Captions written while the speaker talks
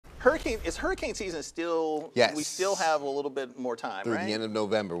hurricane season still? Yes. We still have a little bit more time, through right? the end of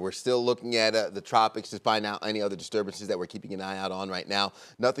November. We're still looking at the tropics to find out any other disturbances that we're keeping an eye out on right now.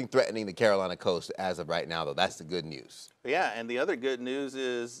 Nothing threatening the Carolina coast as of right now, though. That's the good news. Yeah, and the other good news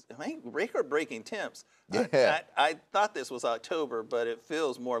is, I think, record-breaking temps. Yeah. I thought this was October, but it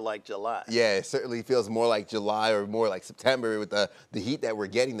feels more like July. Yeah, it certainly feels more like July or more like September with the heat that we're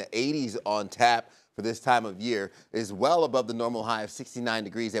getting. The 80s on tap for this time of year is well above the normal high of 69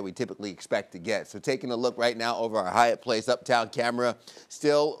 degrees that we typically expect to get. So taking a look right now over our Hyatt Place uptown camera,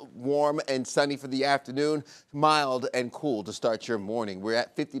 still warm and sunny for the afternoon, mild and cool to start your morning. We're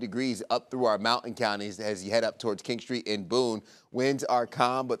at 50 degrees up through our mountain counties as you head up towards King Street in Boone. Winds are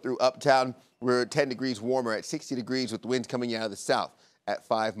calm, but through uptown, we're 10 degrees warmer at 60 degrees with winds coming out of the south at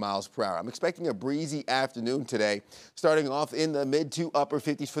 5 miles per hour. I'm expecting a breezy afternoon today, starting off in the mid to upper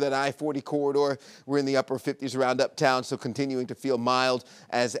 50s for that I-40 corridor. We're in the upper 50s around uptown, so continuing to feel mild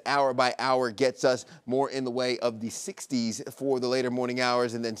as hour by hour gets us more in the way of the 60s for the later morning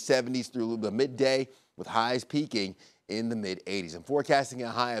hours and then 70s through the midday with highs peaking in the mid-80s. I'm forecasting a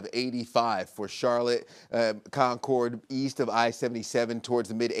high of 85 for Charlotte, Concord, east of I-77 towards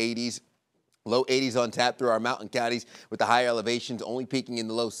the mid-80s. Low 80s on tap through our mountain counties with the higher elevations only peaking in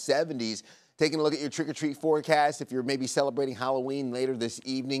the low 70s. Taking a look at your trick-or-treat forecast, if you're maybe celebrating Halloween later this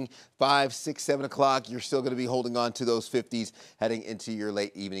evening, 5, 6, 7 o'clock, you're still going to be holding on to those 50s heading into your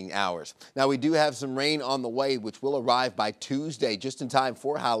late evening hours. Now, we do have some rain on the way, which will arrive by Tuesday, just in time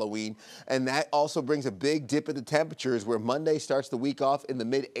for Halloween, and that also brings a big dip in the temperatures where Monday starts the week off in the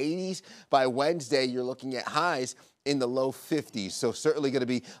mid-80s. By Wednesday, you're looking at highs in the low 50s. So certainly going to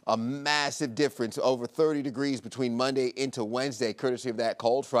be a massive difference, over 30 degrees between Monday into Wednesday, courtesy of that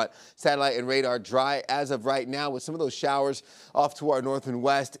cold front. Satellite and radar dry as of right now with some of those showers off to our north and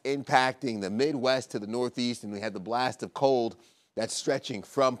west impacting the Midwest to the Northeast. And we have the blast of cold that's stretching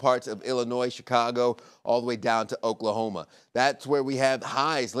from parts of Illinois, Chicago, all the way down to Oklahoma. That's where we have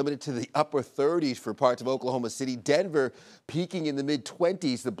highs limited to the upper 30s for parts of Oklahoma City. Denver peaking in the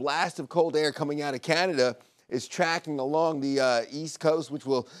mid-20s. The blast of cold air coming out of Canada is tracking along the East Coast, which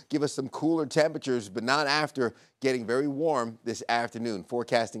will give us some cooler temperatures, but not after getting very warm this afternoon.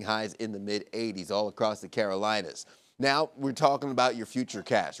 Forecasting highs in the mid-80s all across the Carolinas. Now, we're talking about your future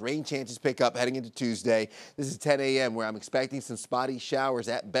cast. Rain chances pick up heading into Tuesday. This is 10 a.m. where I'm expecting some spotty showers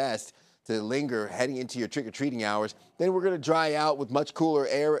at best to linger heading into your trick-or-treating hours. Then we're going to dry out with much cooler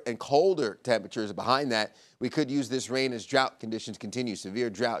air and colder temperatures behind that. We could use this rain as drought conditions continue. Severe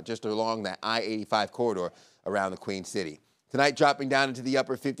drought just along that I-85 corridor around the Queen City. Tonight, dropping down into the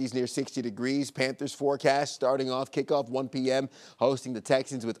upper 50s near 60 degrees. Panthers forecast starting off kickoff 1 p.m. hosting the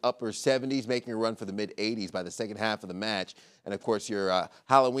Texans with upper 70s, making a run for the mid-80s by the second half of the match. And, of course, your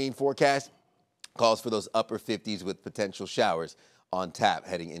Halloween forecast calls for those upper 50s with potential showers on tap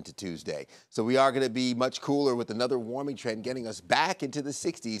heading into Tuesday. So we are going to be much cooler with another warming trend getting us back into the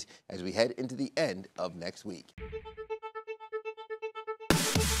 60s as we head into the end of next week.